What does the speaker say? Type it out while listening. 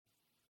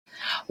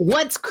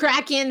What's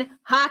cracking,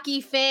 hockey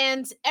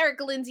fans?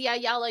 Erica Lindsay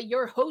Ayala,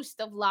 your host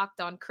of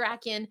Locked on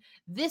Kraken.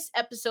 This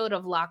episode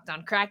of Locked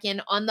on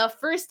Kraken on the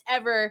first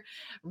ever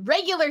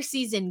regular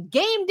season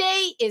game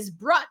day is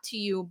brought to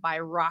you by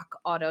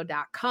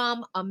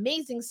rockauto.com.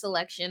 Amazing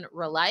selection,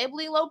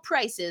 reliably low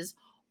prices,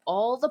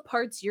 all the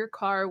parts your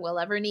car will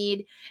ever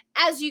need.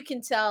 As you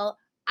can tell,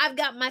 I've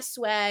got my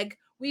swag.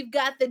 We've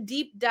got the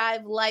deep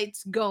dive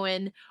lights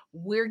going.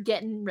 We're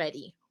getting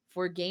ready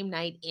for game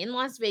night in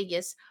Las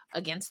Vegas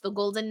against the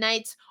Golden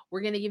Knights.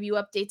 We're going to give you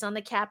updates on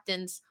the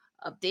captains,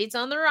 updates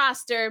on the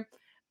roster,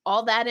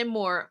 all that and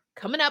more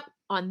coming up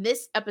on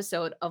this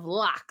episode of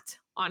Locked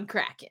on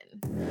Kraken.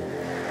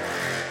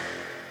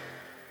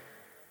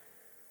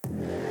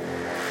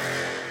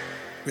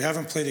 We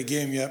haven't played a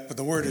game yet, but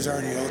the word is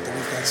already out that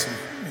we've got some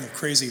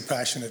crazy,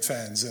 passionate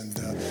fans, and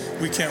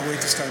we can't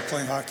wait to start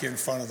playing hockey in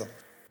front of them.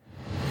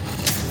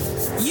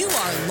 You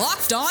are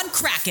Locked on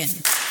Kraken,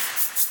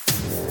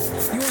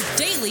 your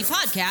daily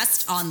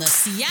podcast on the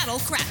Seattle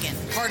Kraken,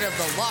 part of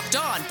the Locked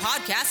On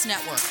Podcast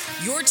Network,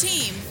 your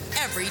team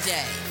every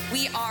day.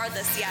 We are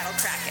the Seattle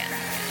Kraken.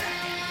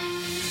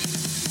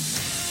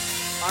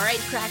 All right,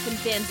 Kraken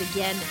fans,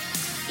 again,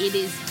 it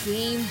is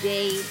game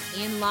day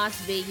in Las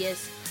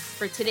Vegas.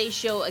 For today's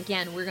show,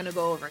 again, we're going to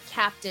go over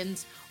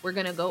captains. We're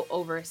going to go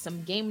over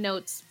some game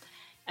notes.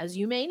 As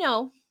you may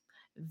know,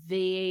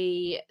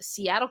 the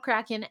Seattle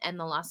Kraken and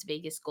the Las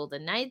Vegas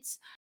Golden Knights,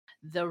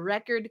 the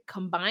record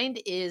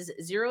combined is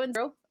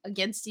 0-0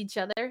 against each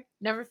other.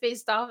 Never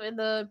faced off in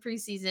the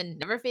preseason,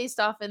 never faced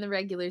off in the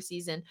regular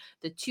season.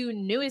 The two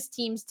newest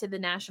teams to the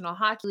National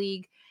Hockey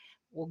League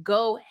will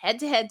go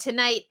head-to-head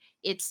tonight.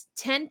 It's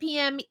 10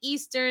 p.m.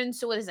 Eastern,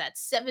 so what is that,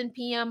 7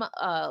 p.m.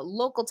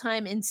 Local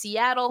time in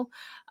Seattle.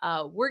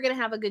 We're going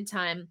to have a good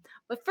time.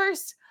 But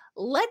first,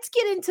 let's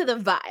get into the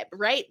vibe,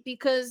 right?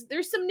 Because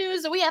there's some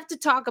news that we have to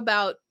talk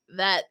about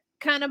that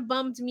kind of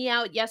bummed me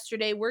out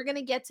yesterday. We're going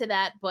to get to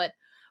that, but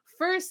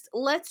first,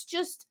 let's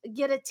just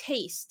get a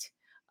taste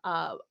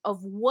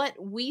of what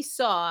we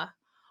saw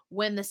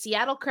when the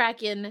Seattle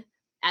Kraken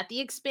at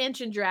the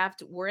expansion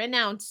draft were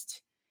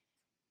announced.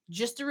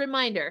 Just a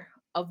reminder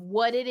of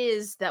what it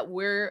is that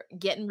we're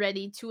getting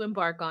ready to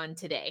embark on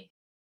today.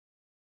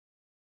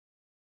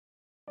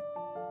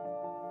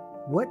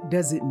 What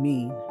does it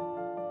mean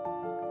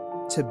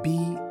to be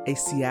a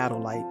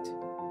Seattleite?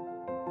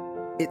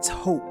 It's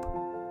hope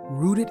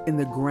rooted in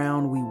the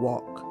ground we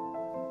walk,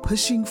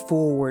 pushing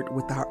forward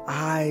with our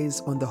eyes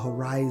on the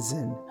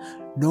horizon,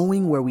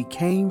 knowing where we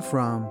came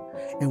from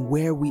and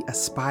where we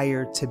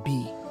aspire to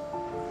be.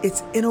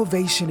 It's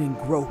innovation and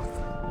growth,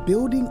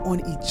 building on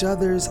each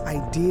other's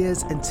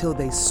ideas until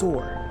they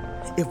soar.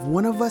 If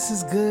one of us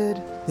is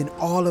good, then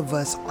all of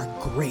us are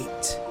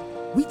great.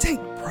 We take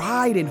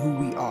pride in who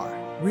we are,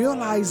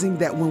 realizing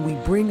that when we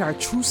bring our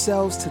true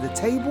selves to the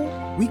table,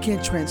 we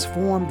can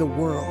transform the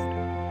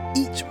world.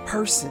 Each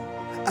person,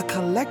 a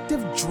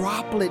collective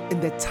droplet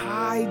in the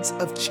tides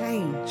of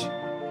change.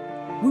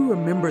 We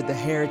remember the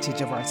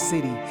heritage of our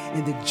city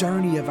and the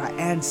journey of our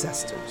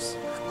ancestors,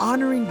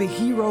 honoring the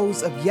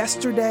heroes of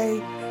yesterday,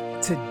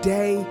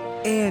 today,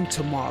 and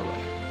tomorrow.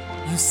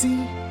 You see,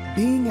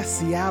 being a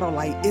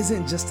Seattleite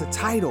isn't just a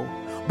title,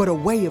 but a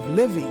way of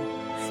living.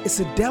 It's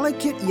a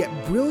delicate yet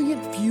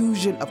brilliant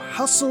fusion of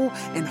hustle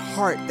and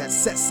heart that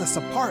sets us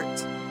apart.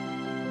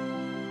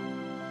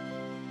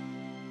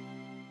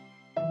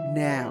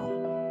 Now,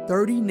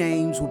 30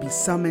 names will be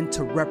summoned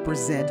to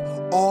represent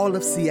all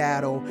of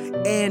Seattle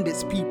and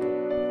its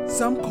people.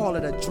 Some call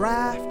it a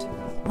draft,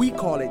 we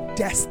call it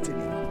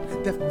destiny.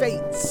 The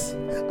fates,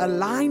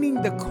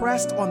 aligning the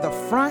crest on the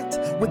front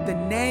with the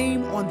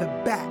name on the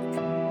back.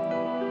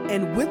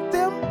 And with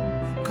them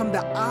come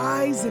the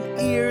eyes and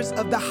ears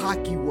of the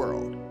hockey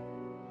world.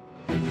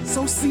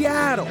 So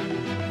Seattle,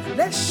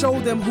 let's show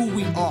them who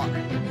we are.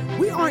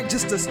 We aren't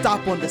just a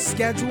stop on the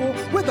schedule,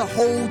 we're the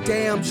whole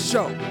damn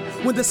show.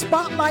 When the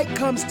spotlight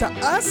comes to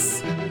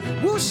us,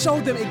 we'll show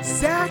them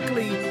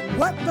exactly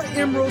what the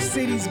Emerald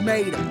City's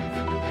made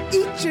of.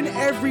 Each and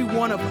every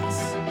one of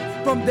us.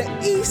 From the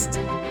east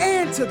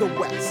and to the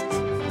west,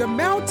 the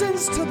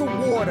mountains to the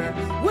water,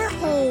 we're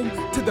home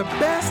to the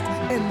best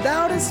and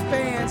loudest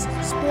fans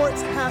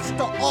sports has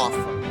to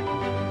offer.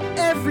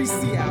 Every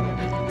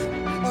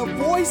Seattleite, a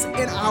voice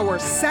in our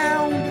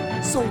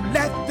sound, so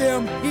let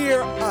them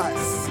hear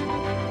us.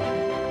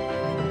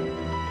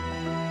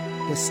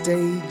 The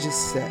stage is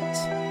set.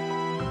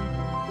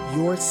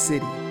 Your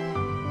city,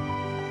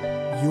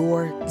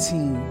 your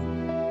team,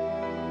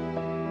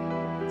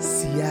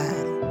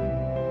 Seattle.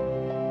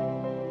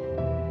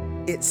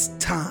 It's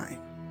time.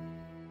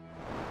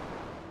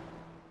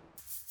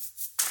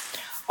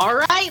 All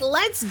right,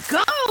 let's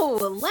go.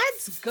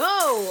 Let's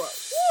go.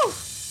 Woo!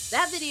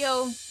 That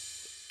video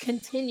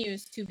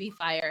continues to be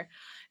fire.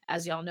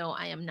 As y'all know,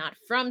 I am not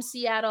from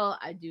Seattle.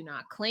 I do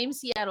not claim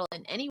Seattle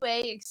in any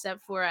way,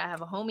 except for I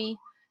have a homie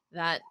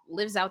that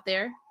lives out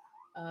there,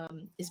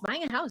 is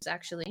buying a house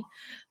actually.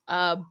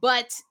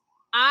 But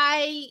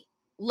I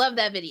love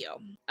that video.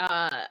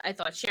 I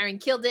thought Sharon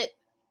killed it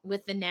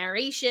with the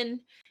narration.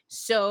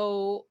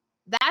 So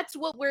that's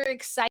what we're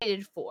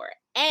excited for.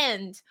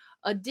 And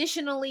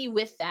additionally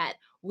with that,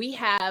 we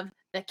have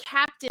the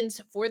captains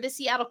for the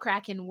Seattle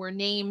Kraken were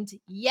named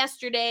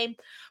yesterday.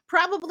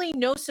 Probably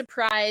no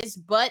surprise,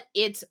 but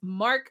it's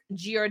Mark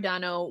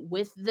Giordano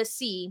with the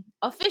C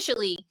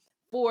officially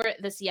for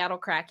the Seattle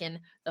Kraken.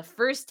 The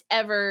first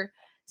ever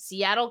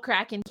Seattle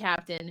Kraken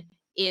captain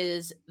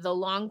is the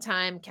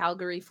longtime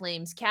Calgary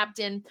Flames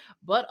captain,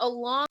 but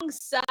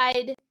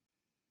alongside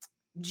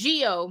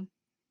Gio,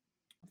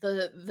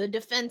 the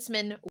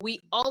defenseman, we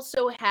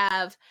also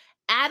have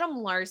Adam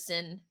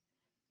Larson,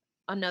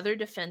 another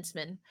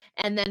defenseman,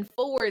 and then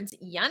forwards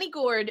Yanni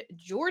Gourde,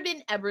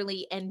 Jordan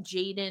Eberle, and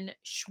Jaden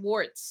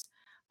Schwartz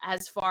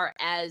as far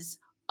as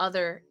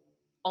other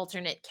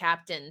alternate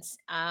captains.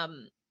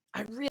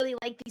 I really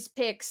like these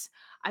picks.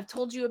 I've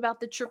told you about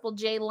the Triple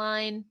J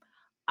line.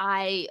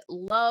 I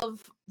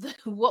love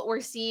what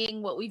we're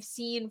seeing, what we've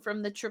seen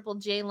from the Triple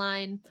J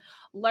line.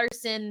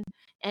 Larson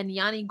and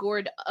Yanni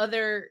Gourde,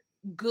 other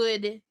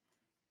good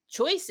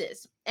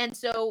choices. And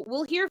so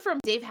we'll hear from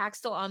Dave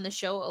Haxtell on the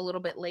show a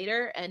little bit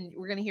later, and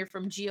we're going to hear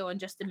from Gio in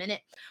just a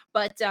minute.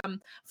 But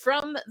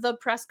from the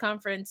press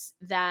conference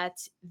that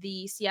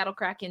the Seattle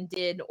Kraken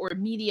did, or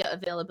media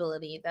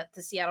availability that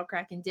the Seattle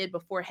Kraken did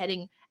before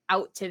heading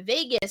out to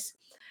Vegas,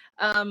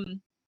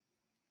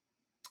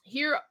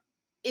 here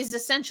is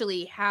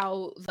essentially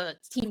how the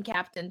team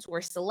captains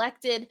were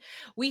selected.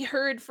 We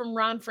heard from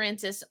Ron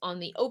Francis on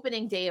the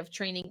opening day of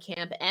training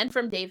camp and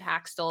from Dave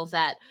Haxtell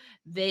that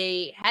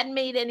they hadn't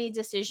made any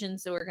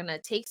decisions. So we're going to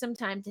take some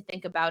time to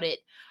think about it.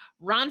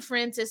 Ron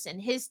Francis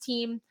and his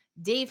team,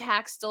 Dave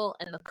Haxtell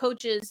and the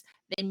coaches,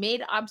 they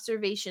made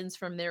observations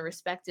from their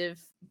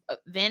respective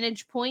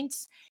vantage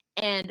points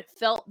and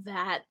felt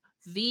that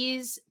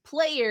these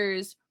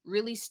players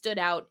really stood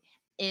out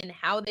in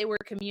how they were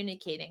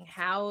communicating,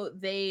 how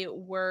they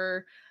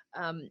were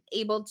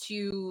able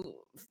to,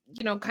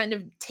 kind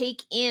of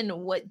take in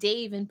what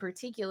Dave in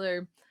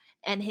particular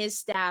and his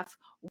staff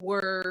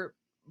were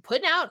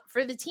putting out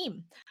for the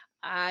team.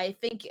 I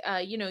think,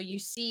 you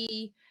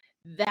see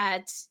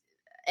that,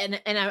 and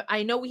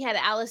I know we had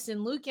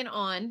Allison Lucan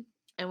on,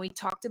 and we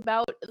talked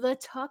about the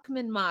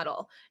Tuckman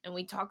model, and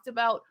we talked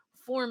about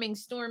forming,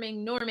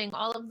 storming, norming,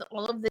 all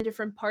of the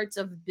different parts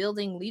of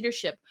building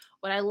leadership.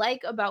 What I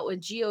like about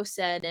what Gio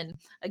said, and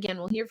again,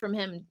 we'll hear from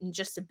him in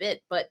just a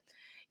bit, but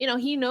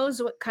he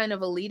knows what kind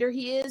of a leader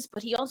he is,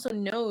 but he also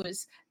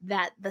knows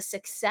that the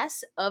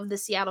success of the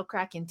Seattle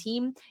Kraken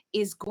team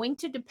is going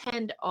to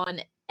depend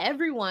on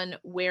everyone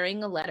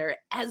wearing a letter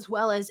as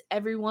well as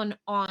everyone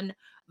on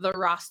the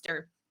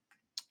roster.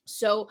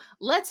 So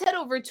let's head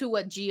over to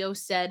what Gio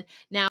said.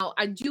 Now,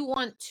 I do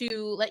want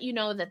to let you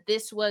know that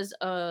this was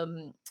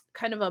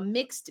kind of a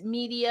mixed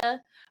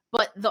media,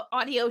 but the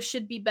audio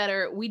should be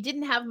better. We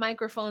didn't have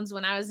microphones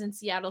when I was in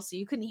Seattle, so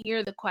you couldn't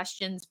hear the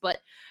questions. But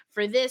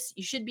for this,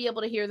 you should be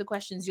able to hear the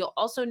questions. You'll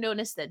also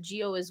notice that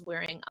Gio is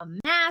wearing a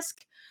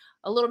mask.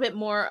 A little bit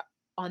more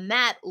on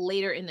that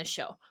later in the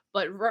show.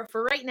 But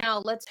for right now,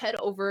 let's head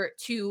over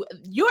to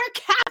your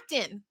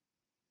captain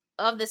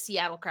of the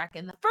Seattle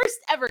Kraken, the first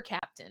ever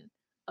captain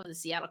of the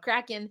Seattle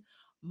Kraken,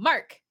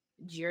 Mark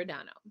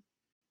Giordano.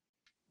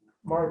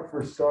 Mark,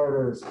 for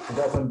starters,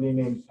 congrats on being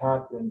named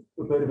captain.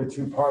 A bit of a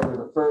two-parter.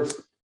 The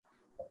first,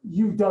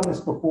 you've done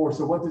this before,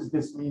 so what does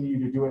this mean to you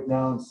to do it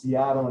now in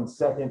Seattle? And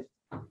second,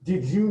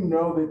 did you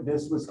know that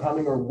this was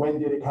coming, or when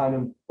did it kind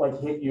of like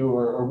hit you,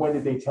 or when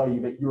did they tell you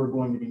that you were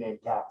going to be named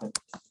captain?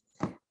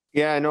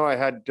 Yeah, I know. I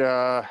had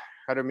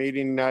a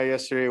meeting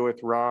yesterday with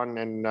Ron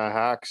and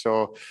Hack,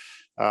 so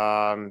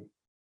I'm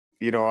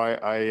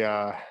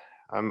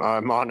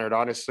honored,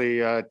 honestly,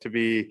 to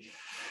be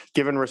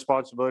given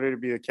responsibility to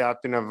be the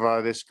captain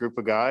of this group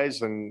of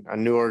guys and a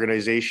new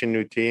organization,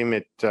 new team.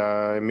 It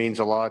means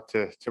a lot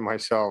to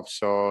myself.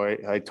 So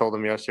I told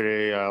them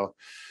yesterday I'll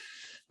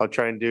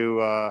try and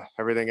do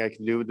everything I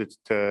can do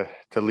to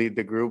lead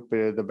the group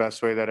the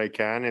best way that I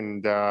can,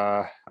 and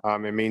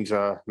it means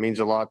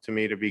a lot to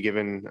me to be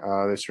given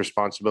this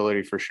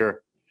responsibility for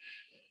sure.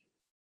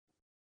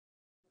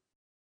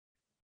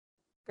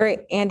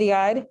 Great, Andy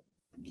Ide.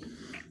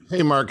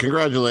 Hey, Mark,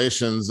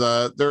 congratulations.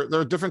 There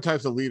are different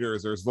types of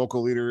leaders. There's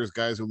vocal leaders,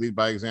 guys who lead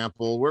by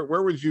example.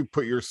 Where would you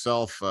put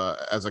yourself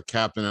as a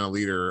captain and a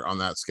leader on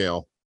that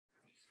scale?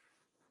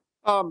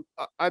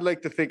 I'd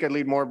like to think I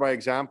lead more by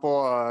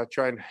example,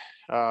 try and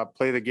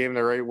play the game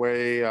the right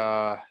way,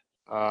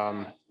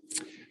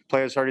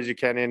 play as hard as you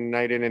can in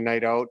and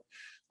night out.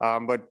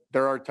 But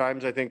there are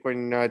times, I think,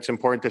 when it's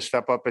important to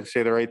step up and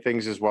say the right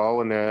things as well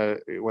when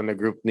the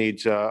group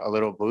needs a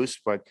little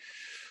boost. But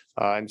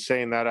in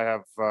saying that, I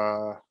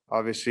have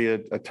obviously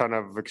a ton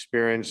of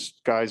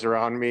experienced guys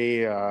around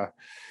me.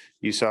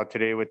 You saw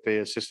today with the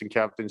assistant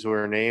captains who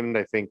were named.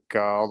 I think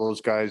all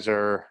those guys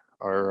are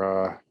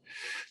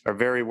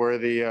very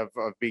worthy of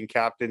being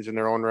captains in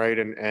their own right,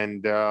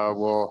 and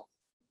we'll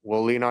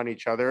lean on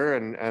each other,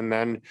 and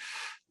then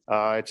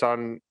it's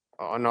on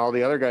all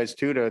the other guys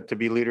too to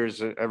be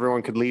leaders.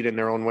 Everyone could lead in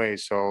their own way,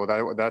 so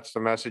that's the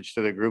message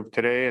to the group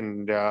today,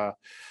 and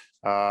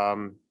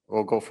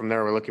we'll go from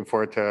there. We're looking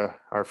forward to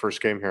our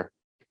first game here.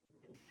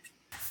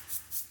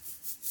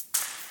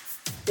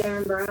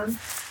 Darren Brown.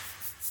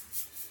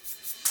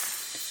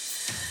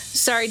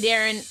 Sorry,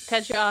 Darren,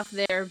 cut you off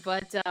there,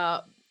 but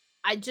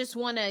I just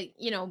want to,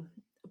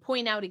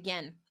 point out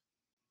again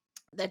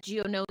that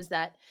Gio knows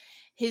that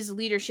his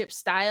leadership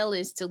style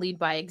is to lead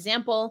by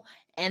example,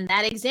 and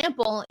that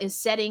example is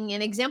setting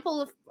an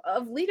example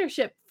of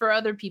leadership for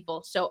other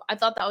people. So I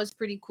thought that was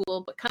pretty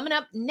cool. But coming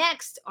up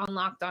next on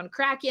Locked On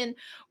Kraken,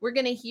 we're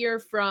going to hear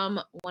from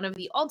one of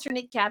the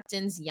alternate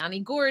captains, Yanni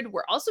Gourde.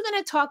 We're also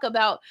going to talk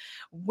about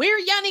where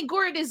Yanni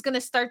Gourde is going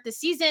to start the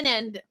season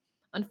and,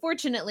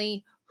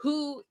 unfortunately,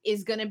 who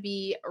is going to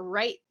be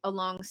right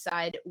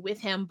alongside with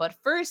him. But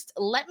first,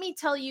 let me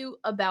tell you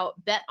about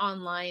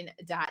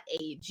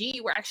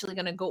betonline.ag. We're actually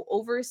going to go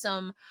over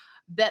some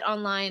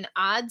BetOnline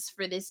odds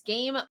for this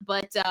game.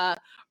 But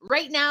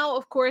right now,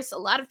 of course, a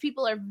lot of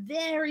people are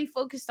very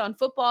focused on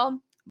football.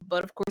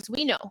 But of course,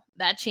 we know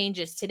that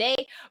changes today.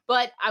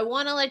 But I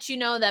want to let you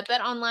know that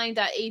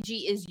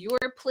betonline.ag is your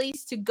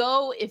place to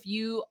go if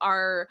you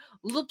are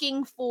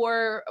looking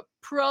for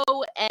pro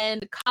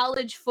and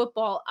college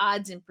football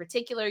odds in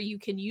particular. You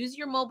can use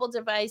your mobile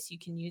device, you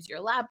can use your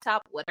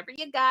laptop, whatever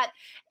you got,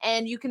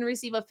 and you can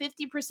receive a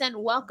 50%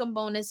 welcome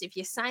bonus if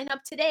you sign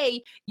up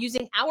today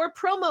using our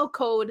promo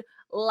code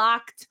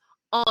LOCKED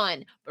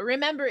on. But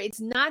remember, it's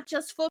not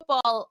just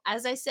football.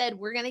 As I said,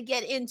 we're going to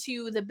get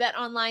into the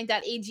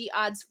betonline.ag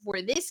odds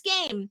for this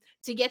game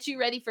to get you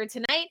ready for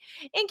tonight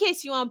in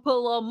case you want to put a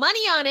little money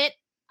on it.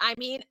 I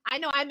mean, I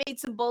know I made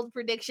some bold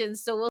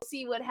predictions, so we'll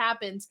see what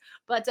happens.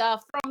 But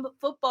from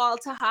football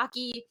to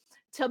hockey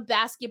to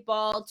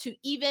basketball to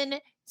even,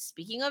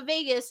 speaking of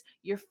Vegas,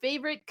 your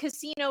favorite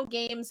casino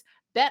games,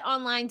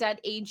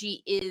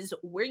 betonline.ag is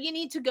where you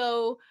need to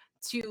go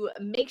to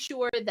make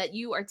sure that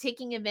you are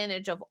taking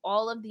advantage of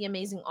all of the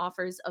amazing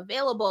offers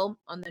available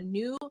on the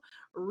new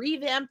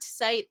revamped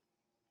site,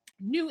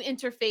 new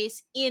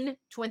interface in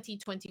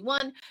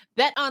 2021.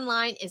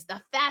 BetOnline is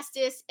the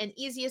fastest and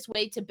easiest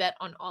way to bet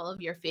on all of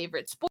your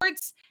favorite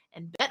sports,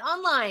 and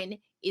BetOnline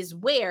is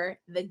where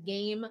the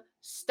game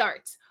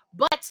starts.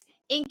 But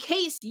in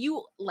case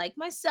you, like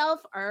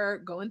myself, are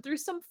going through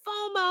some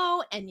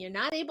FOMO and you're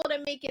not able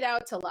to make it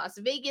out to Las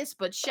Vegas,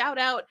 but shout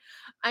out,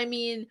 I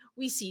mean,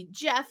 we see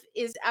Jeff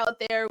is out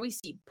there. We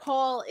see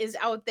Paul is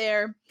out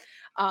there.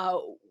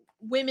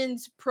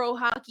 Women's pro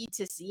hockey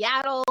to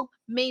Seattle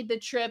made the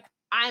trip.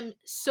 I'm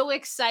so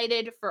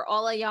excited for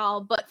all of y'all.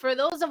 But for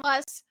those of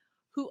us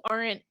who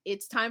aren't,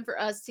 it's time for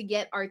us to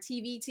get our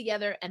TV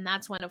together. And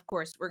that's when, of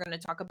course, we're going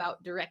to talk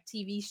about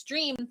DirecTV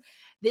Stream.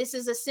 This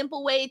is a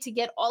simple way to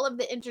get all of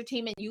the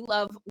entertainment you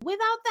love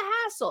without the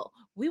hassle.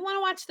 We want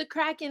to watch the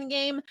Kraken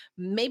game.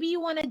 Maybe you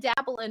want to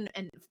dabble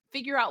and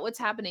figure out what's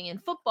happening in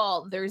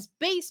football. There's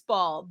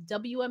baseball,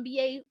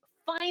 WNBA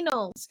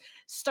finals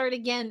start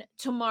again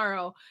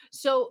tomorrow.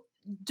 So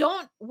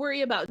don't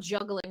worry about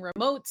juggling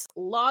remotes,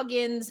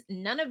 logins,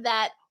 none of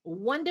that.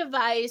 One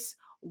device,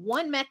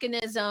 one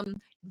mechanism.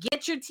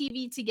 Get your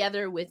TV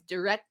together with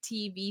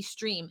DirecTV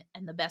Stream.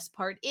 And the best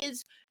part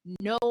is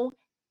no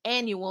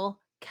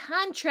annual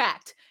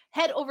contract.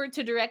 Head over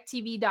to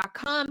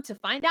directv.com to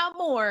find out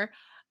more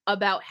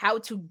about how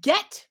to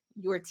get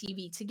your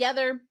TV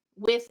together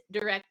with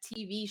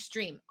DirecTV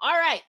Stream. All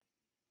right.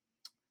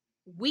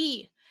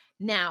 We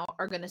now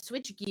are going to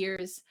switch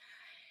gears.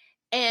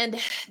 And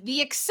the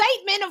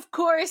excitement, of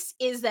course,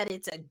 is that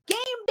it's a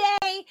game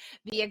day.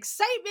 The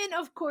excitement,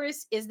 of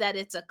course, is that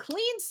it's a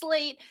clean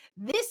slate.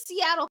 This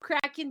Seattle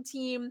Kraken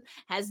team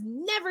has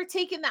never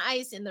taken the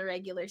ice in the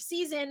regular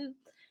season.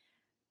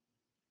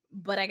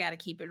 But I got to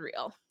keep it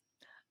real.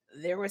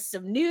 There was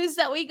some news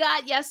that we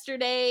got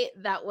yesterday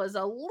that was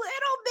a little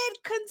bit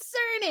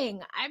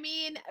concerning. I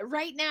mean,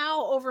 right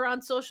now over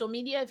on social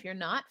media, if you're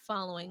not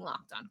following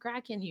Locked On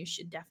Kraken, you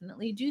should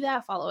definitely do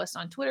that. Follow us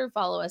on Twitter,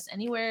 follow us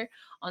anywhere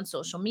on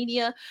social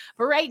media.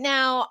 But right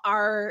now,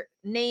 our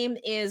name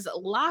is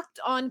Locked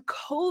On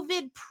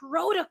COVID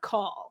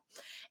Protocol.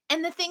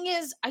 And the thing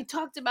is, I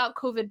talked about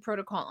COVID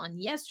protocol on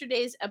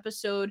yesterday's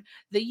episode.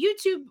 The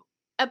YouTube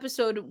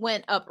episode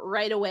went up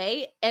right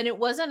away, and it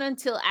wasn't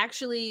until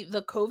actually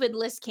the COVID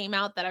list came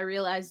out that I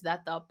realized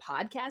that the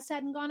podcast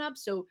hadn't gone up.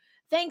 So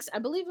thanks, I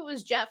believe it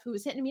was Jeff who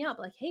was hitting me up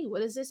like, hey,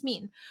 what does this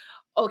mean?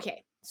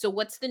 Okay, so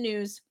what's the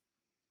news?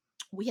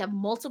 We have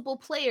multiple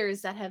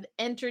players that have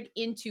entered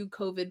into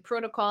COVID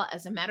protocol.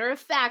 As a matter of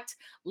fact,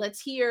 let's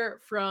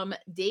hear from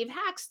Dave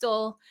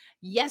Haxtell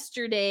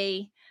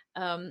yesterday,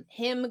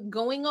 him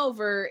going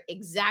over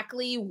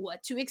exactly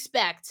what to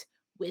expect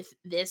with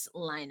this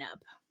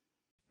lineup.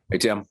 Hey,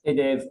 Tim. Hey,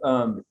 Dave.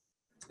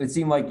 It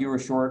seemed like you were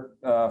short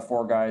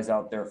 4 guys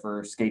out there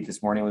for skate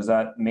this morning. Was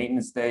that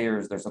maintenance day or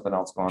is there something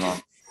else going on?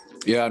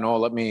 Yeah,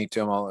 no,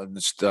 Tim, I'll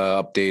just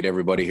update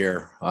everybody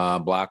here.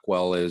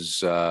 Blackwell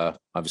is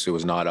obviously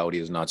was not out. He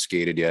has not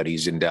skated yet.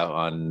 He's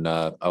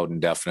out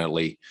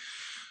indefinitely.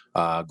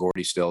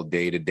 Gordy's still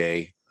day to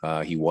day.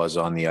 He was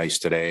on the ice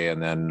today.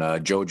 And then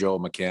Jojo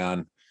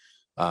McCann,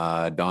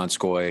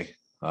 Donskoy,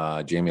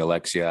 Jamie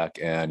Alexiak,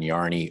 and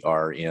Yarny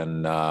are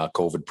in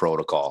COVID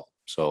protocol.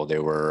 So they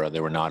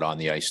were not on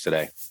the ice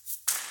today.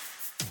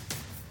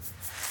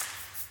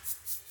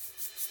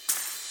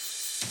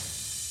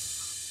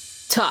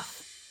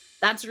 tough.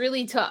 That's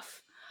really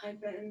tough.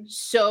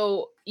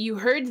 So you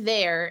heard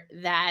there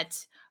that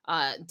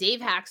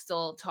Dave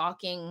Haxtell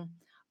talking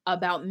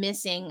about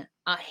missing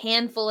a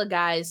handful of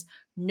guys.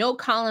 No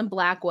Colin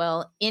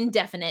Blackwell,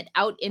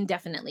 out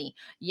indefinitely.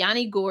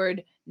 Yanni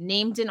Gourde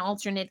named an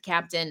alternate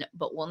captain,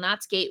 but will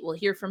not skate. We'll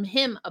hear from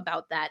him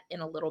about that in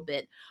a little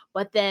bit.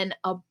 But then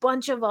a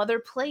bunch of other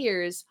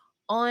players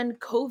on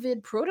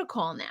COVID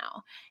protocol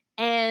now.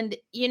 And,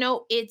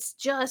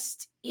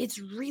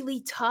 it's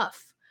really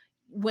tough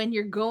when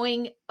you're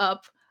going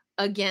up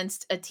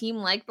against a team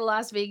like the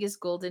Las Vegas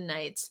Golden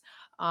Knights,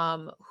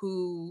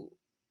 who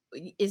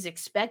is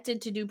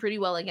expected to do pretty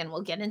well. Again,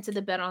 we'll get into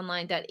the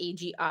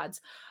betonline.ag odds,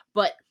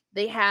 but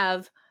they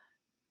have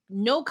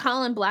no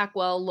Colin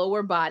Blackwell,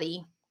 lower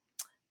body.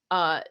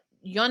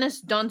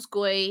 Jonas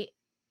Donskoy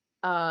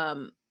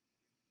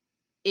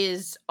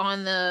is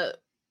on the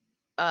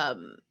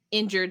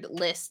injured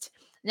list.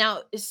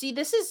 Now, see,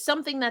 this is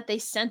something that they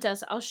sent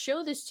us. I'll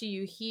show this to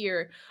you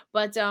here,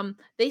 but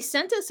they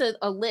sent us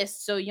a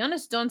list. So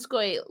Jonas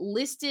Donskoy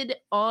listed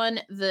on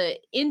the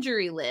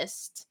injury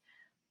list,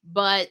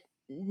 but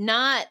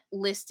not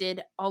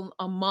listed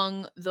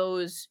among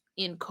those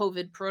in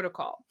COVID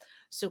protocol.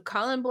 So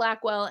Colin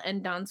Blackwell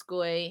and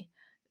Donskoy,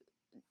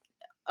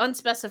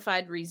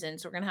 unspecified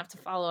reasons. We're going to have to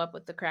follow up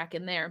with the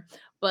Kraken there.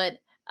 But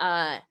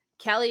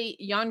Calle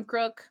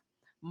Jarnkrok,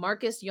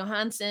 Marcus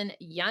Johansson,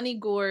 Yanni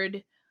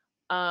Gourde,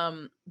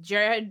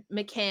 Jared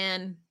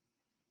McCann,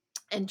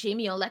 and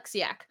Jamie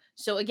Oleksiak.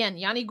 So again,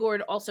 Yanni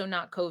Gourde also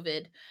not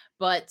COVID,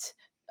 but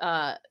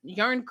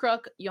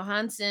Jarnkrok,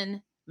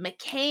 Johansson,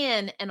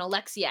 McCann, and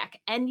Oleksiak.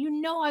 And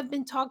I've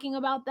been talking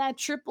about that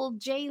Triple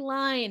J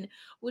line,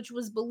 which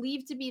was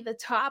believed to be the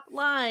top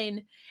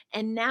line,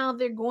 and now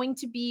they're going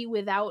to be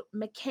without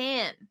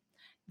McCann.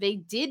 They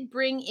did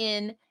bring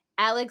in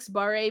Alex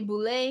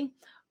Barré-Boulet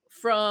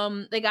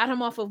they got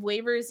him off of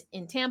waivers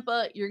in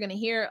Tampa. You're going to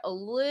hear a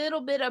little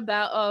bit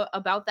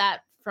about that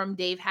from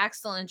Dave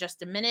Haxtell in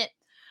just a minute.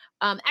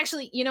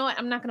 Actually, you know what?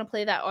 I'm not going to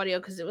play that audio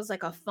because it was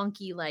like a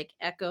funky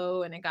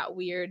echo and it got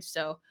weird.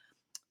 So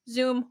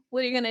Zoom,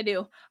 what are you going to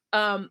do?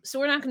 So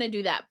we're not going to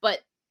do that. But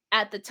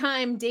at the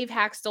time, Dave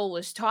Haxtell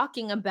was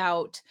talking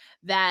about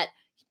that.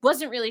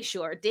 Wasn't really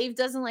sure. Dave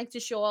doesn't like to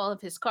show all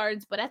of his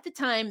cards, but at the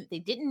time, they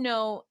didn't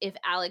know if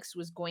Alex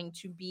was going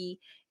to be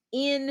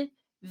in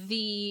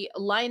the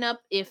lineup,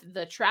 if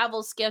the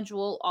travel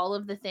schedule, all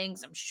of the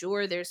things. I'm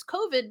sure there's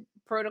COVID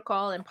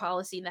protocol and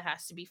policy that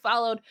has to be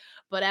followed,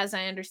 but as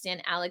I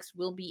understand, Alex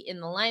will be in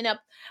the lineup.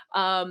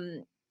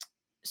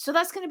 So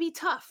that's going to be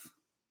tough.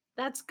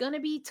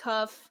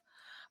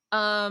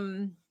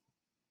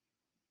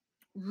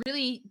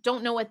 Really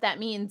don't know what that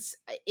means.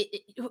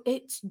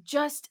 It's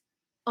just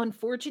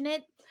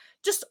unfortunate,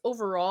 just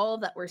overall,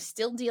 that we're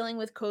still dealing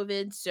with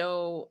COVID.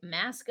 So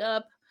mask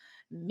up,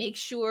 make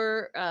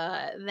sure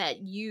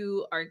that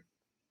you are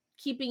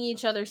keeping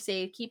each other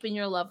safe, keeping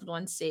your loved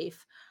ones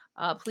safe.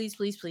 Please,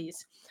 please,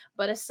 please.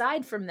 But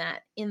aside from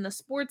that, in the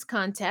sports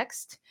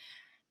context,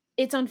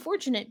 it's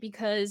unfortunate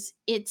because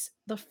it's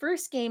the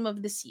first game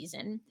of the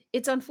season.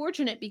 It's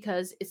unfortunate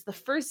because it's the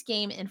first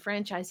game in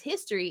franchise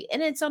history.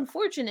 And it's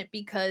unfortunate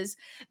because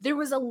there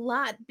was a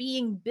lot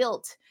being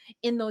built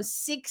in those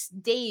 6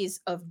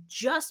 days of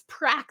just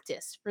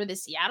practice for the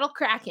Seattle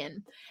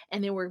Kraken.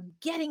 And they were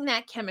getting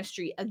that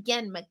chemistry.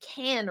 Again,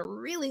 McCann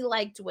really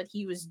liked what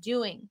he was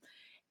doing.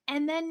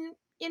 And then,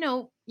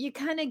 you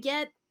kind of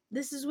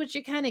this is what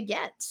you kind of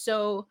get.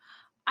 So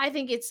I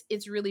think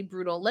it's really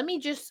brutal.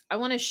 I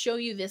want to show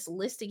you this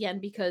list again,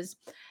 because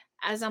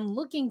as I'm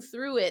looking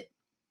through it,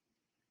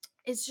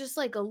 it's just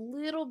a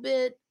little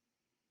bit,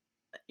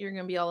 you're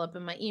going to be all up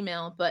in my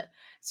email, but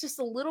it's just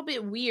a little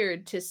bit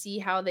weird to see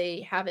how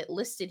they have it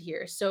listed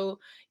here. So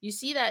you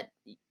see that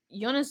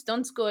Jonas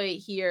Donskoy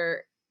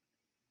here,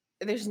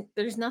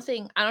 there's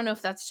nothing, I don't know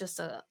if that's just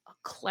a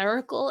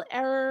clerical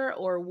error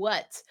or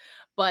what,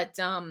 but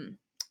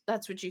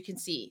that's what you can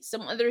see.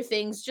 Some other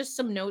things, just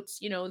some notes,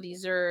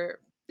 these are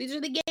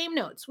the game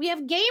notes. We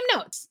have game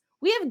notes.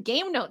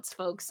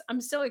 Folks. I'm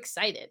so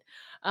excited.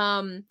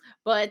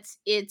 But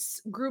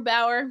it's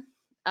Grubauer,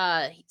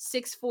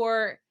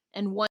 6-4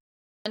 and 1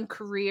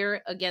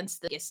 career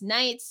against the Vegas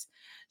Knights.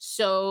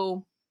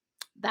 So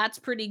that's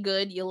pretty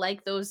good. You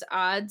like those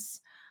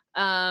odds.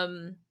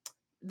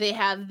 They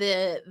have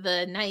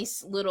the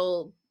nice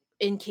little,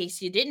 in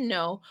case you didn't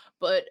know,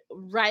 but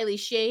Riley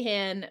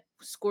Sheahan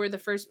scored the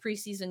first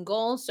preseason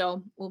goal.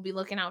 So we'll be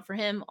looking out for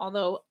him.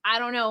 Although I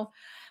don't know,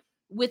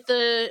 with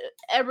the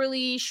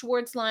Eberle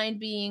Schwartz line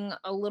being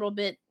a little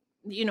bit,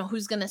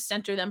 who's going to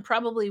center them,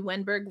 probably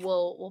Wenberg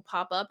will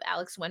pop up,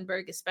 Alex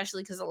Wenberg,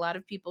 especially because a lot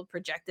of people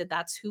projected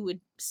that's who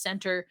would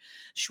center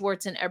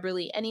Schwartz and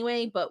Eberle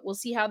anyway, but we'll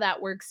see how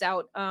that works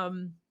out.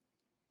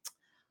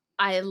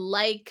 I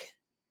like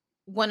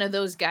one of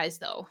those guys,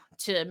 though,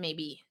 to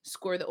maybe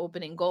score the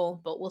opening goal,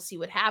 but we'll see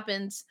what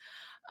happens.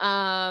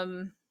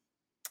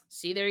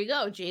 See, there you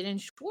go.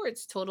 Jaden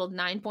Schwartz totaled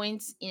 9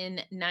 points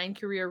in 9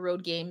 career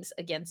road games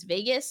against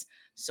Vegas.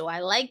 So I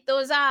like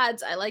those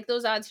odds.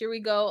 Here we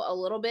go. A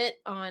little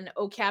bit on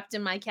Oh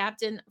Captain, My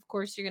Captain. Of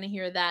course, you're going to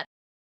hear that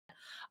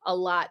a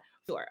lot.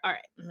 Sure. All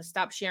right. I'm going to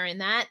stop sharing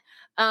that.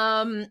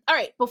 All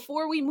right.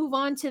 Before we move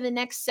on to the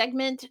next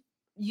segment,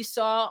 you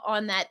saw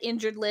on that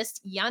injured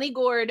list, Yanni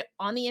Gourde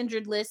on the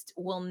injured list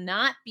will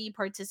not be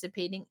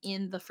participating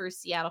in the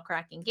first Seattle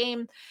Kraken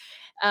game.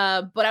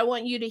 But I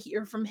want you to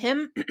hear from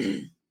him.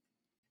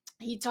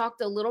 He talked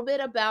a little bit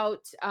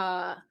about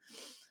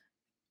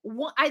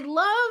what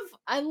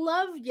I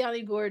love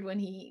Yanni Gourde when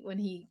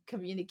he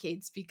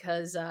communicates,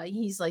 because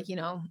he's like,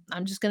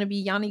 I'm just gonna be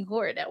Yanni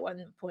Gourde. At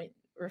one point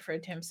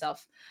referred to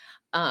himself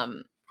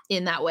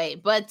in that way.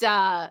 But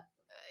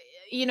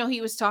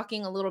he was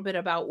talking a little bit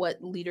about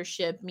what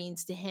leadership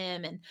means to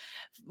him. And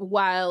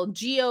while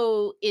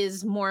Gio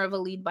is more of a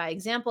lead by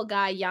example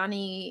guy,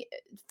 Yanni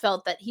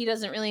felt that he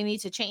doesn't really need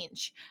to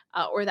change,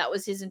 or that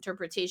was his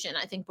interpretation.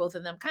 I think both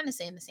of them kind of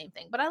saying the same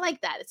thing, but I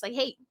like that. It's like,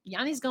 hey,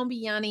 Yanni's going to be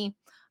Yanni.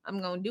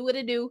 I'm going to do what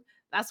I do.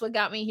 That's what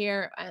got me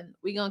here, and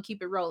we're going to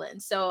keep it rolling.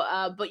 So,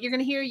 but you're going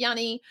to hear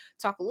Yanni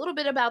talk a little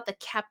bit about the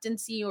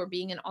captaincy or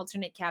being an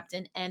alternate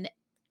captain. And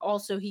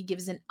also he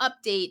gives an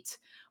update,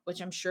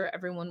 which I'm sure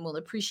everyone will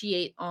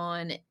appreciate,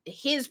 on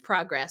his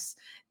progress.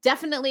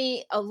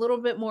 Definitely a little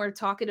bit more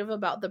talkative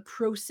about the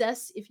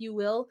process, if you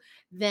will,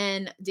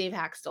 than Dave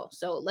Haxtell.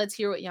 So let's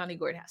hear what Yanni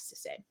Gourde has to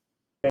say.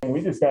 And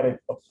we just got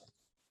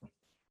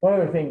one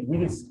other thing, we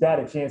just got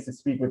a chance to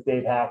speak with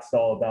Dave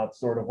Haxtell about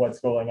sort of what's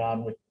going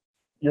on with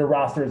your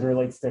roster as it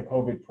relates to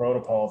COVID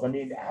protocols. I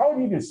mean, how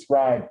do you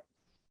describe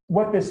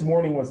what this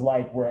morning was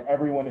like, where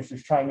everyone is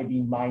just trying to be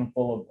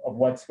mindful of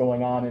what's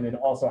going on? And then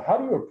also, how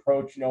do you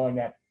approach knowing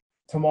that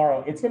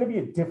tomorrow it's going to be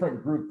a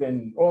different group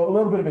or a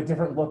little bit of a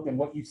different look than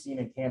what you've seen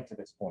in camp to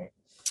this point?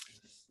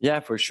 Yeah,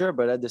 for sure.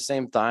 But at the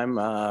same time,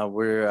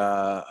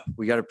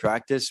 we got to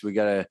practice. We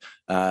got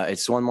to.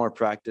 It's one more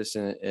practice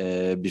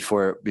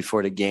before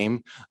the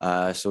game.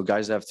 So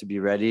guys have to be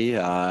ready.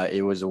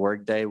 It was a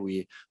work day.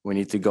 We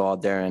need to go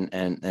out there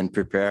and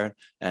prepare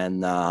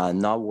and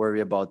not worry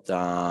about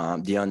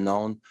the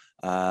unknown.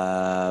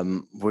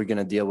 We're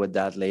gonna deal with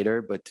that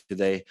later. But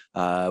today,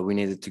 we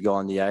needed to go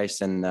on the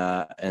ice and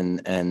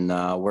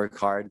work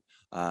hard.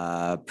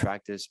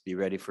 Practice, be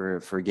ready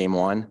for game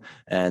one,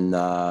 and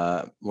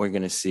we're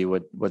gonna see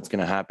what's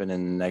gonna happen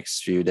in the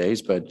next few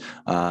days. But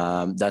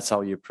that's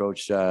how you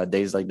approach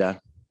days like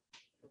that.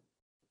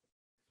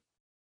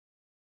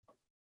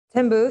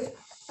 Tim Booth.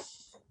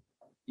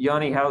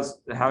 Yanni, how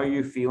are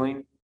you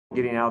feeling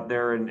getting out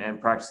there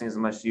and practicing as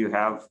much as you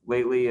have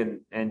lately?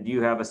 And do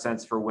you have a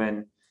sense for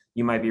when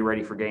you might be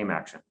ready for game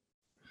action?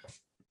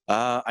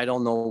 I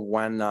don't know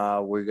when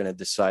we're going to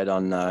decide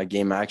on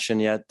game action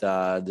yet.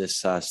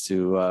 This has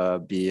to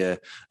be a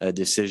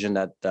decision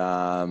that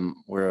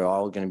we're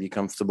all going to be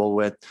comfortable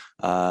with.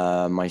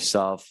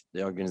 Myself,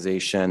 the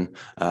organization,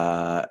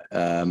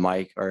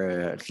 Mike, our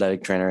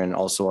athletic trainer, and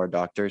also our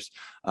doctors.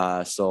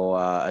 So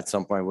at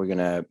some point, we're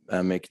going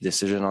to make a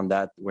decision on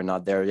that. We're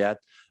not there yet.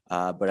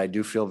 But I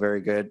do feel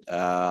very good.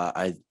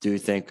 I do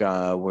think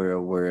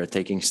we're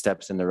taking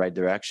steps in the right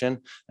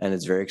direction, and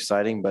it's very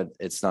exciting. But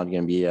it's not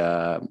going to be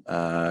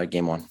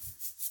game one.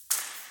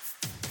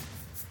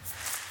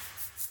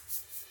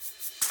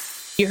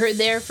 You heard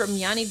there from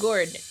Yanni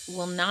Gourde,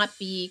 will not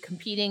be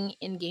competing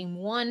in game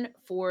one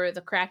for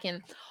the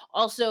Kraken.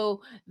 Also,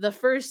 the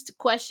first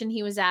question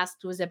he was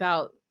asked was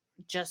about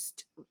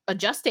just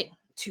adjusting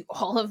to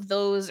all of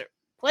those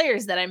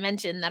players that I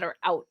mentioned that are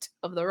out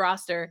of the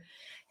roster,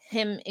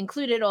 him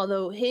included,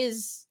 although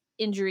his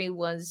injury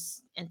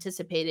was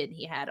anticipated.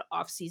 He had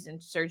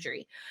off-season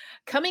surgery.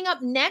 Coming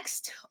up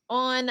next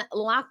on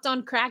Locked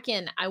on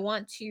Kraken, I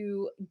want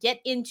to get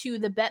into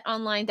the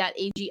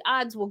betonline.ag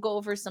odds. We'll go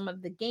over some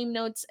of the game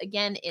notes.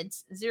 Again,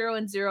 it's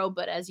 0-0,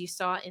 but as you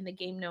saw in the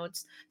game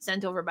notes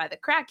sent over by the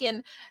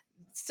Kraken,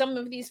 some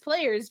of these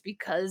players,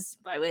 because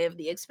by way of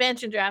the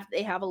expansion draft,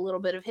 they have a little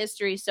bit of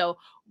history. So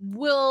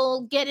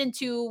we'll get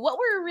into what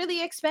we're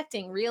really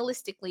expecting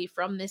realistically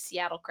from this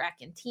Seattle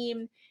Kraken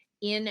team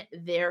in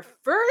their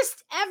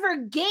first ever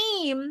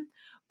game.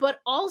 But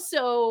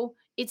also,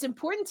 it's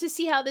important to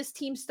see how this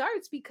team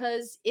starts,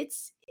 because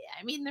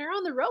they're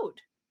on the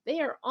road. They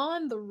are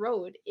on the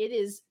road. It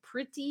is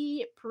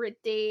pretty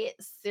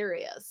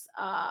serious.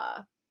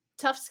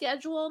 Tough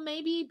schedule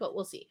maybe, but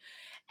we'll see.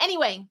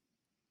 Anyway,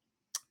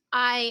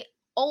 I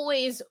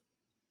always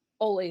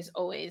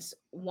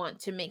want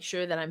to make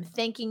sure that I'm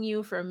thanking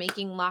you for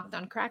making Locked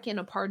on Kraken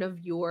a part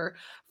of your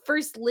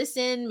first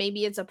listen.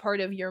 Maybe it's a part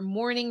of your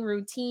morning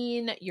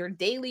routine, your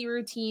daily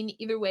routine.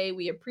 Either way,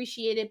 we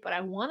appreciate it. But I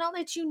want to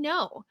let you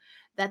know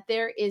that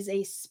there is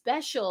a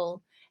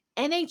special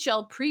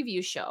NHL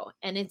preview show,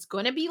 and it's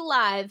going to be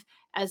live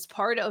as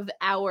part of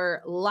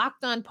our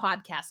Locked on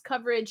podcast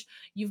coverage.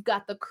 You've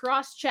got the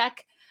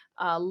Cross-Check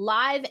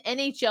live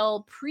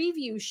NHL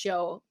preview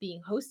show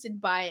being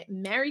hosted by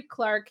Mary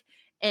Clark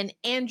and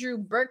Andrew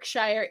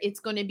Berkshire. It's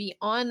going to be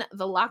on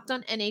the Locked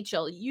on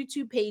NHL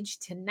YouTube page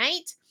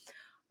tonight.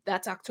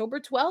 That's October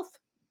 12th,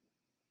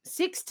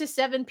 6 to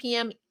 7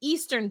 p.m.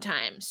 Eastern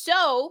time.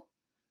 So,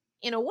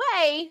 in a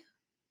way,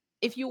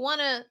 if you want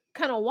to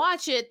kind of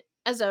watch it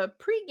as a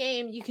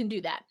pregame, you can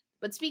do that.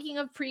 But speaking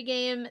of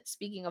pregame,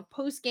 speaking of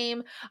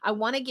postgame, I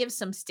want to give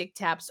some stick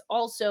taps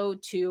also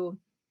to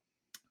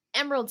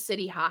Emerald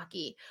City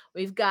Hockey.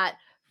 We've got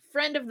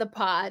friend of the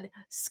pod,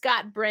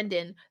 Scott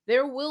Brendan.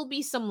 There will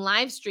be some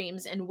live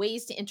streams and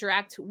ways to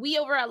interact. We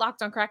over at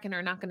Locked on Kraken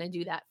are not going to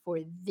do that for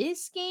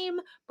this game,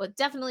 but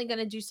definitely going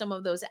to do some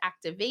of those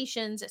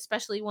activations,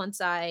 especially once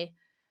I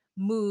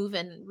move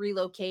and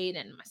relocate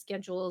and my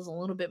schedule is a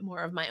little bit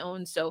more of my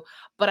own. So,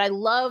 but I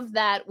love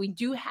that we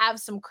do have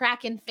some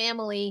Kraken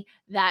family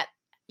that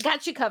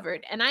got you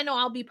covered. And I know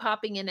I'll be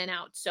popping in and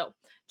out. So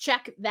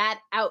check that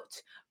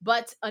out.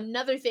 But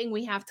another thing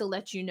we have to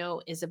let you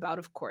know is about,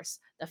 of course,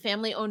 the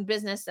family owned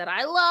business that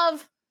I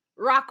love,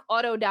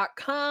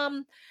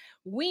 rockauto.com.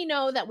 We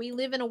know that we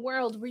live in a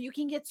world where you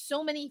can get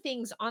so many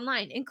things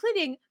online,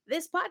 including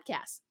this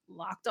podcast,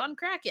 Locked on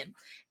Kraken.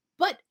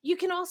 But you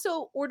can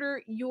also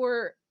order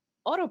your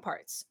auto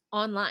parts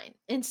online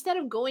instead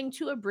of going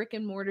to a brick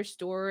and mortar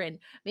store and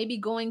maybe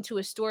going to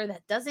a store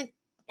that doesn't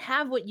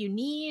have what you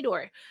need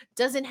or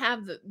doesn't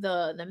have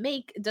the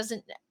make,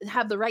 doesn't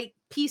have the right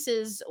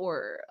pieces,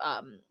 or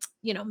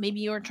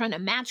maybe you're trying to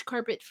match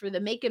carpet for the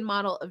make and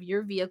model of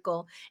your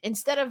vehicle.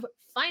 Instead of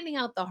finding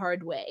out the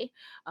hard way,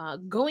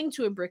 going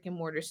to a brick and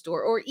mortar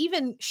store, or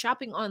even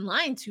shopping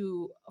online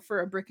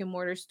for a brick and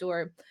mortar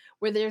store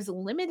where there's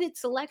limited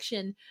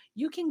selection,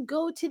 you can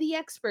go to the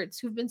experts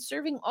who've been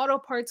serving auto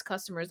parts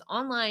customers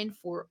online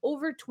for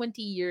over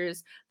 20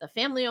 years. The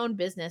family-owned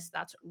business,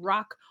 that's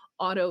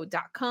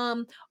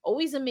rockauto.com.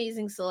 Always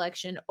amazing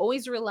selection,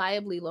 always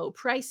reliably low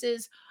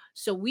prices.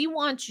 So we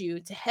want you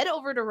to head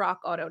over to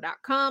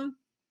rockauto.com.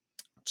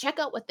 Check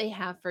out what they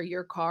have for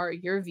your car,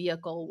 your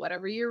vehicle,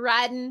 whatever you're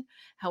riding,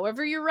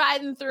 however you're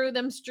riding through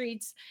them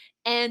streets.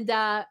 And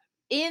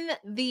in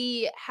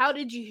the How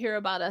Did You Hear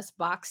About Us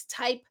box,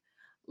 type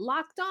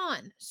Locked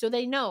On so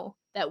they know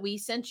that we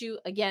sent you.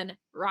 Again,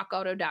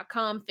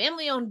 rockauto.com,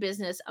 family-owned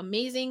business,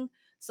 amazing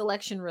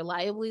selection,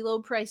 reliably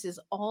low prices,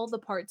 all the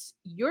parts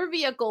your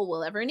vehicle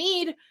will ever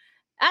need.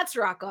 That's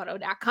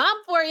rockauto.com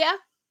for you.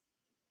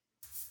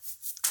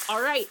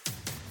 All right,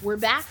 we're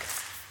back.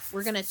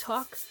 We're going to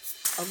talk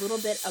a little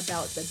bit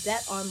about the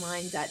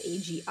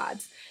betonline.ag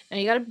odds. Now,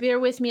 you got to bear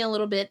with me a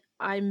little bit.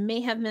 I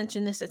may have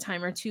mentioned this a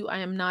time or two. I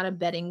am not a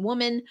betting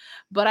woman,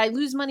 but I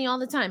lose money all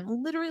the time.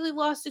 Literally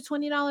lost a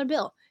 $20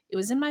 bill. It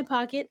was in my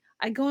pocket.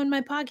 I go in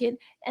my pocket,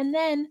 and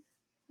then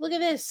look at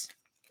this.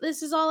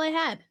 This is all I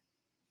had.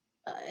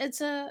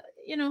 It's a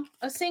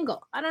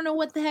single. I don't know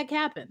what the heck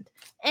happened.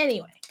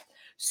 Anyway,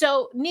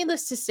 so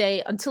needless to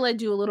say, until I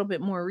do a little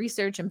bit more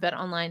research, and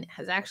BetOnline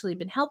has actually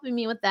been helping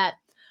me with that,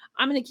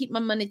 I'm going to keep my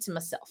money to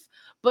myself.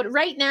 But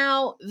right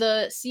now,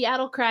 the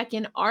Seattle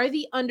Kraken are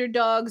the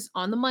underdogs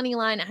on the money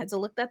line. I had to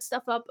look that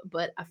stuff up,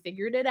 but I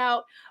figured it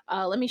out.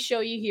 Let me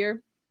show you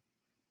here.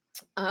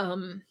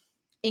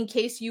 In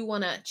case you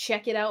want to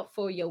check it out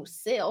for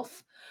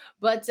yourself.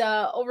 But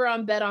over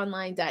on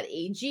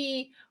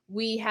betonline.ag,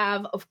 we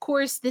have, of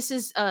course,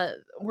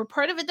 we're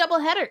part of a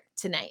doubleheader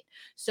tonight.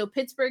 So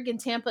Pittsburgh and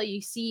Tampa,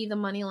 you see the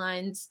money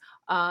lines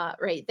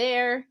right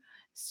there.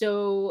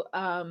 So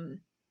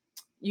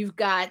you've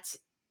got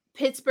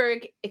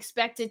Pittsburgh Tampa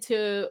expected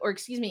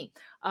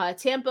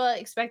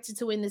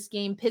to win this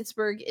game.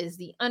 Pittsburgh is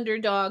the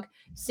underdog.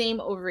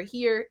 Same over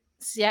here.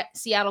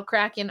 Seattle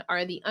Kraken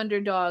are the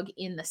underdog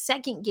in the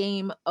second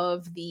game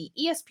of the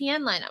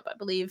ESPN lineup. I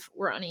believe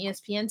we're on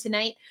ESPN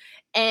tonight.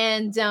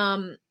 And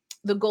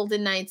the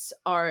Golden Knights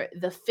are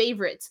the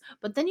favorites.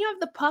 But then you have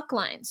the puck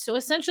line. So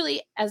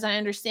essentially, as I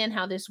understand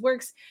how this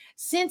works,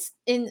 since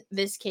in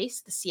this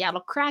case, the Seattle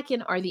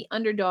Kraken are the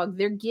underdog,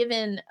 they're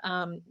given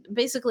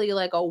basically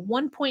like a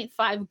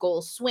 1.5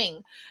 goal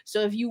swing. So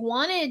if you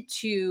wanted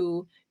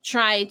to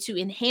try to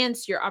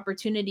enhance your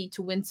opportunity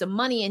to win some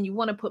money and you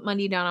want to put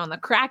money down on the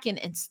Kraken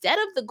instead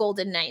of the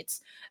Golden Knights,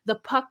 the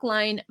puck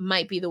line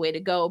might be the way to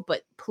go.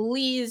 But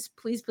please,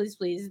 please, please,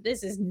 please,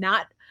 this is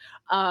not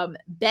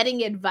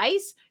betting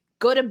advice.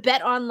 Go to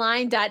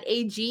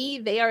betonline.ag.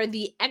 They are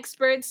the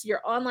experts,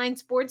 your online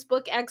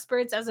sportsbook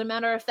experts, as a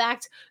matter of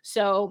fact.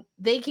 So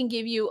they can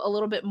give you a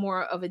little bit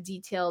more of a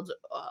detailed,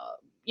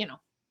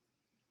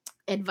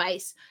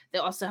 advice. They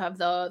also have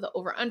the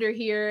over under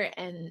here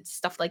and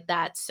stuff like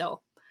that.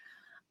 So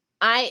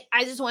I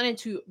just wanted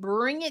to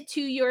bring it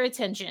to your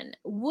attention.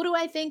 What do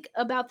I think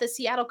about the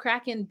Seattle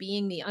Kraken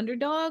being the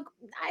underdog?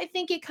 I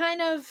think it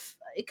kind of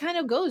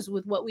goes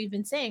with what we've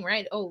been saying,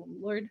 right? Oh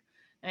Lord.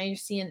 Now you're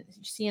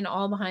seeing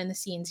all behind the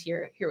scenes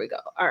here. Here we go.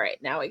 All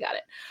right, now we got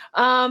it.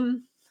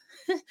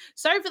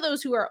 Sorry for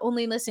those who are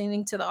only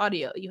listening to the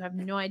audio. You have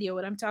no idea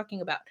what I'm talking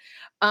about.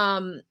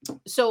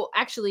 So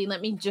actually,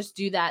 let me just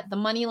do that. The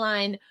money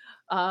line,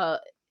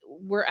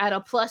 we're at a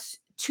plus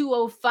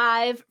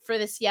 205 for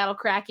the Seattle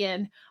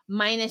Kraken,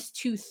 minus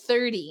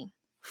 230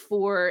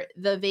 for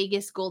the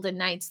Vegas Golden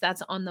Knights.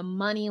 That's on the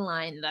money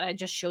line that I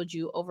just showed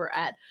you over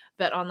at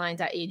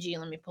betonline.ag.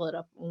 Let me pull it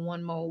up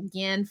one more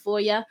again for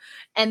you.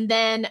 And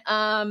then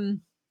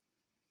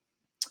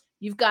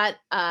you've got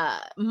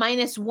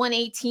minus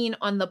 118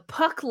 on the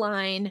puck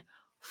line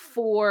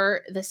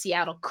for the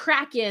Seattle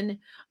Kraken,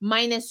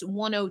 minus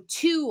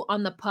 102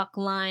 on the puck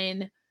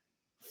line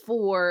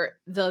for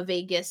the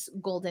Vegas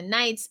Golden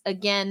Knights.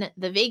 Again,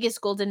 the Vegas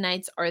Golden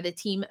Knights are the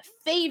team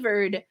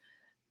favored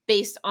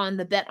based on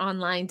the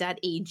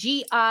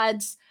betonline.ag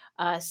odds.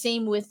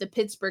 Same with the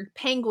Pittsburgh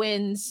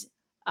Penguins,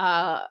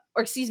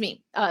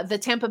 the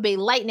Tampa Bay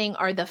Lightning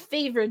are the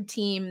favored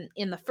team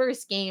in the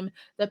first game.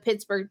 The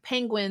Pittsburgh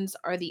Penguins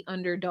are the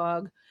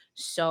underdog.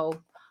 So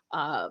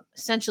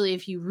essentially,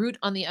 if you root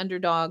on the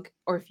underdog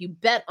or if you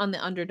bet on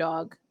the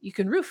underdog, you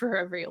can root for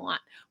whoever you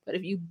want. But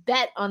if you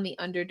bet on the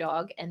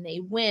underdog and they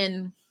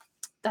win,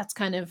 that's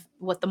kind of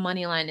what the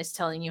money line is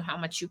telling you, how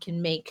much you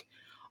can make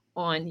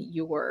on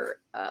your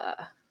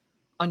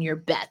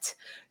bet.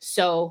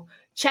 So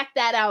check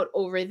that out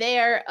over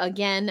there.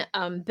 Again,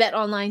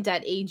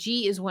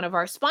 betonline.ag is one of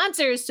our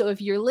sponsors. So if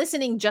you're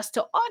listening just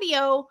to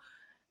audio,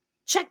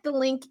 check the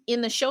link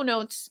in the show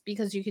notes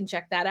because you can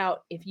check that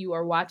out if you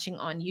are watching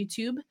on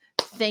YouTube.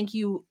 Thank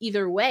you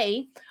either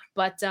way.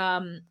 But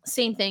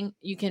same thing,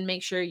 you can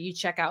make sure you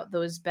check out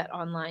those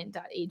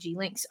betonline.ag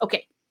links.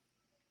 Okay.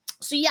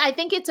 So yeah, I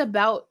think it's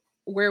about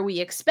where we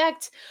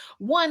expect.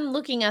 One,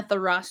 looking at the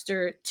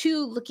roster.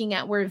 Two, looking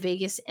at where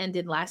Vegas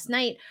ended last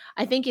night.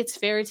 I think it's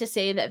fair to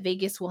say that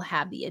Vegas will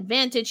have the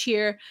advantage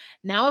here.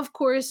 Now, of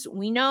course,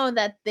 we know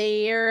that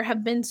there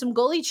have been some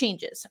goalie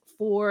changes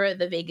for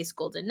the Vegas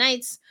Golden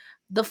Knights.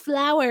 The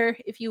flower,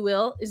 if you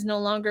will, is no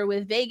longer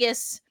with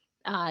Vegas.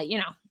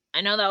 I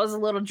know that was a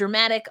little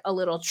dramatic, a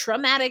little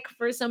traumatic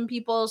for some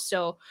people.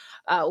 So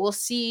we'll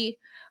see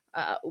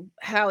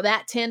how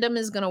that tandem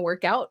is going to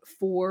work out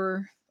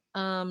for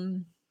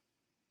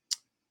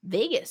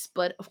Vegas.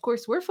 But of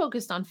course, we're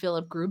focused on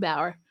Philip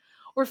Grubauer.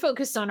 We're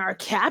focused on our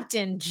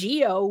captain,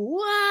 Gio.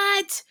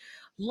 What?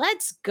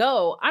 Let's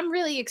go. I'm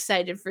really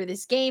excited for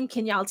this game.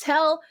 Can y'all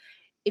tell?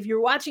 If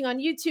you're watching on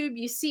YouTube,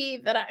 you see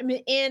that I'm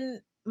in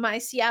my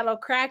Seattle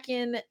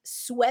Kraken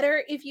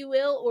sweater, if you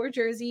will, or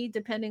jersey,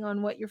 depending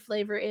on what your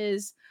flavor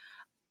is.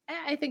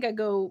 I think I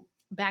go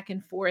back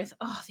and forth.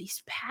 Oh,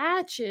 these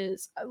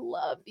patches. I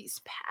love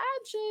these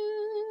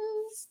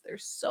patches. They're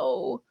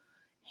so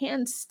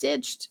hand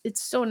stitched.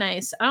 It's so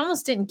nice. I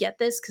almost didn't get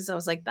this because I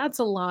was like, that's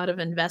a lot of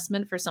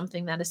investment for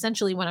something that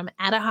essentially when I'm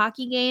at a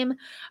hockey game,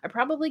 I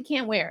probably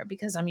can't wear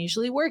because I'm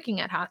usually working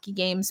at hockey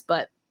games,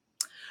 but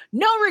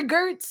no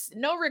regrets,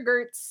 no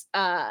regrets.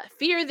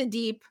 Fear the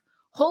deep.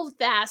 Hold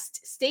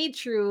fast, stay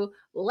true.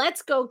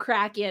 Let's go,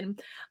 Kraken.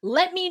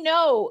 Let me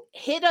know.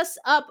 Hit us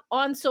up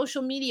on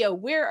social media.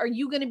 Where are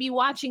you going to be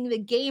watching the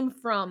game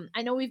from?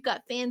 I know we've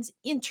got fans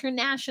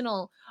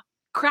international,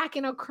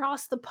 Kraken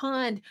across the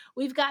pond.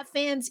 We've got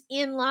fans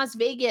in Las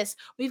Vegas.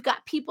 We've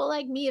got people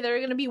like me that are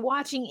going to be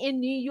watching in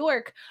New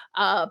York,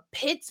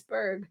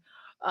 Pittsburgh,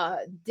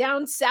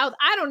 down south.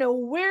 I don't know.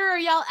 Where are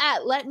y'all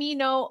at? Let me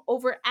know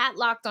over at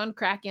Locked On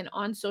Kraken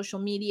on social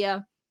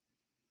media.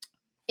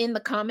 In the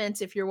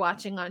comments if you're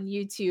watching on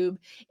YouTube.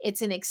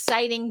 It's an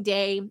exciting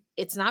day.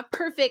 It's not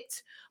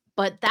perfect,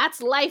 but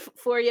that's life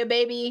for you,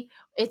 baby.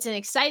 It's an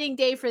exciting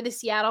day for the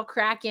Seattle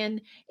Kraken.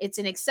 It's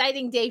an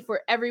exciting day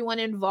for everyone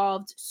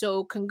involved.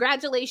 So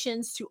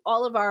congratulations to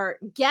all of our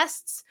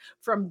guests,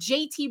 from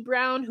JT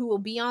Brown, who will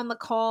be on the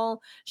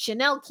call,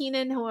 Chanel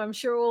Keenan, who I'm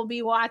sure will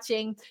be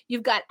watching.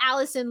 You've got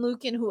Allison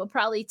Lukin, who will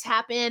probably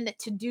tap in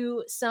to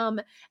do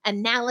some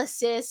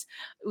analysis.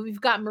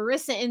 We've got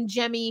Marissa and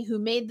Jemmy, who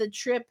made the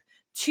trip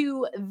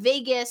to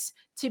Vegas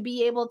to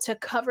be able to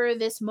cover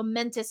this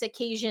momentous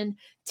occasion.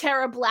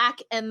 Tara Black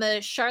and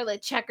the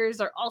Charlotte Checkers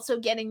are also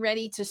getting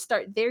ready to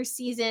start their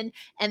season,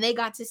 and they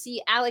got to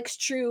see Alex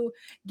True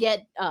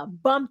get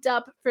bumped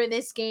up for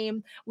this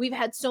game. We've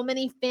had so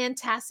many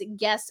fantastic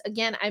guests.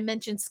 Again, I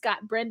mentioned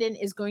Scott Brendan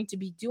is going to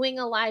be doing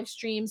a live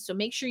stream, so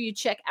make sure you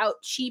check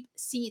out Cheap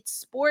Seat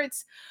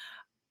Sports.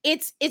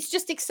 It's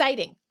just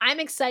exciting. I'm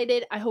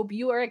excited. I hope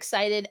you are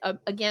excited.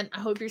 Again, I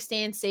hope you're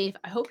staying safe.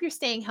 I hope you're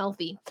staying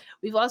healthy.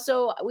 We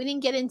didn't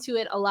get into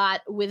it a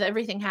lot with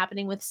everything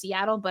happening with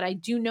Seattle, but I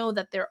do know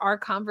that there are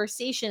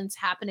conversations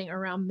happening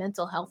around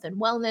mental health and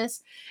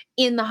wellness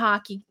in the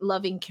hockey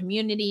loving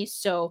community.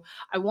 So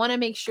I want to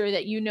make sure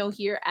that you know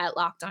here at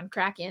Locked On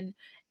Kraken,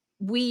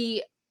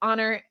 we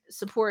honor,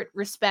 support,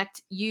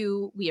 respect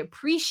you. We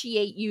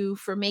appreciate you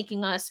for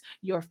making us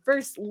your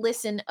first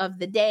listen of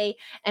the day.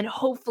 And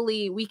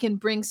hopefully we can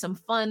bring some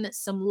fun,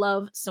 some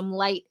love, some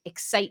light,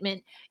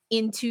 excitement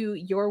into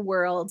your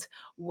world,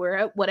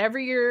 wherever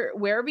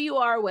you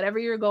are, whatever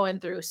you're going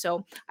through.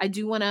 So I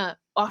do want to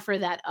offer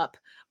that up.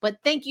 But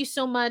thank you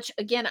so much.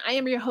 Again, I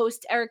am your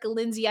host, Erica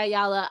Lindsay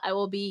Ayala. I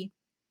will be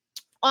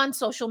on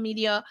social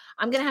media.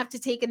 I'm going to have to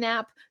take a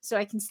nap so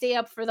I can stay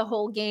up for the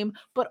whole game,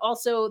 but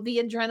also the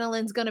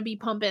adrenaline's going to be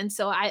pumping.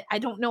 So I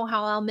don't know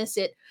how I'll miss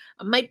it.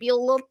 I might be a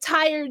little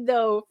tired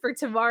though for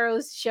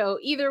tomorrow's show.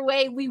 Either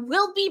way, we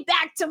will be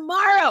back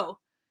tomorrow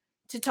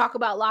to talk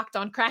about Locked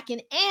on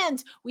Kraken,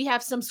 and we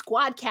have some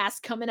squad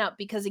cast coming up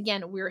because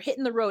again, we're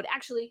hitting the road.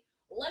 Actually,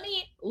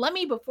 let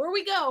me before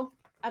we go,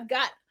 I've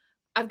got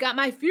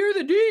my Fear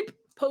the Deep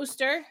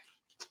poster.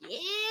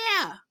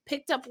 Yeah,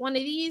 picked up one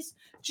of these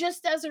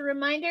just as a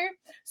reminder.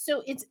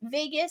 So it's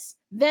Vegas,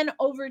 then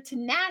over to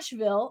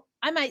Nashville.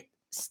 I might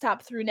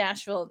stop through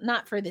Nashville,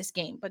 not for this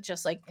game, but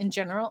just like in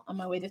general on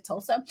my way to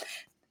Tulsa.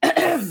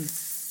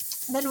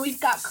 Then we've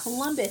got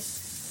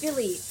Columbus,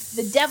 Philly,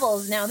 the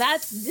Devils. Now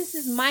this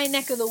is my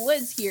neck of the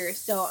woods here,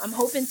 so I'm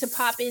hoping to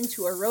pop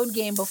into a road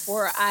game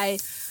before I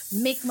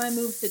make my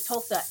move to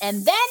Tulsa.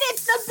 And then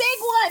it's the big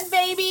one,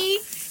 baby.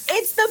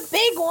 It's the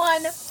big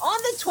one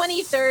on the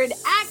 23rd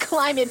at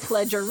Climate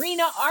Pledge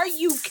Arena. Are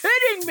you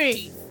kidding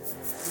me?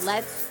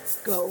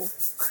 Let's go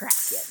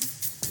Kraken.